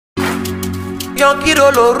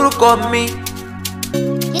Youngkido lorúkọ mi.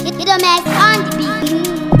 You don't make on the beat.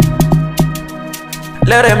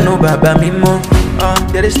 Let them know baba mi mo.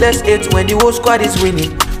 There is less hate when the whole squad is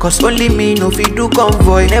winning. Cause only me no fit do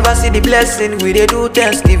convoy. Never see the blessing, we dey do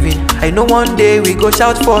Thanksgiving. I know one day we go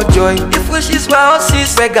shout for joy. If wishes were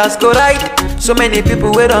horses, beggars go ride. So many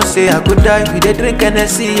people wey don say I go die. We dey drink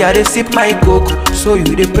Hennessy, I dey sip my coke. So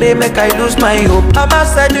you dey pray make I lose my hope. I'm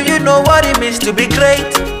outside, do you know what it means to be great?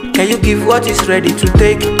 Can you give what is ready to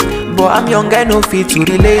take? But I'm young, I no fit to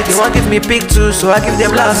relate. They won't give me pick two, so I give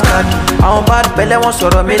them last card. I'm bad, belle won't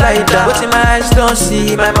sorrow me like that. But in my eyes don't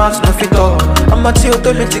see, my mouth no fit talk. I'm a tio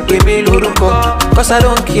to me to give me loruko. Cause I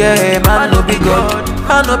don't care, man no be God.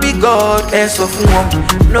 Man no be God, air so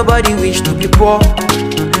fun. Nobody wish to be poor.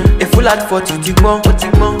 A full heart for titigmon.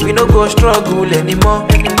 We no go struggle anymore.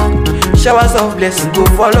 Showers of blessing go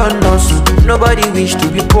fall on us. Nobody wish to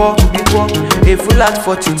be poor. A full heart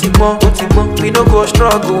for titigmon. We no go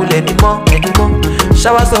struggle anymore.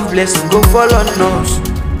 Showers of blessing go fall on us.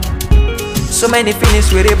 So many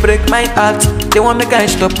feelings where they break my heart. They want me can't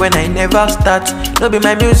stop when I never start. No be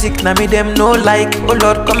my music, now me them no like. Oh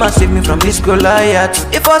Lord, come and save me from this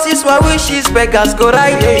Goliath. If horses were wishes, beggars go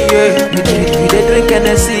right. Yeah. You dey drink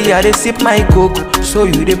Hennessy, I dey sip my coke. So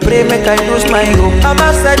you dey pray make I lose my hope. I'm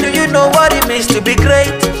outside, do you know what it means to be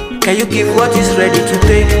great? Can you give what is ready to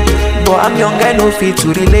take? But I'm young, I no fit to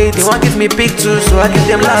relate. They won't give me pick two, so I give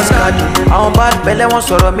them last card. I'm bad, belle won't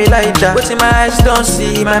sorrow me like that. But in my eyes don't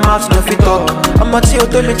see, my mouth no fit talk. I'm a tio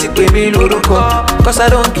to me to give me loruko. Cause I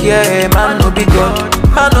don't care, man no be God.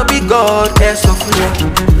 Man no be God, air so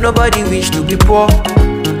full. Nobody wish to be poor.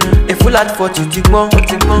 A full heart for titigmon.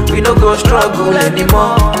 We no go struggle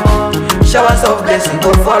anymore. Showers of blessing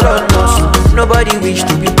go fall on us. Nobody wish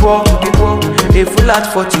to be poor. A full heart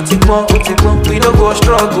for titigmon. We no go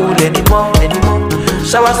struggle anymore.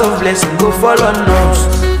 Showers of blessing go fall on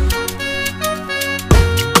us.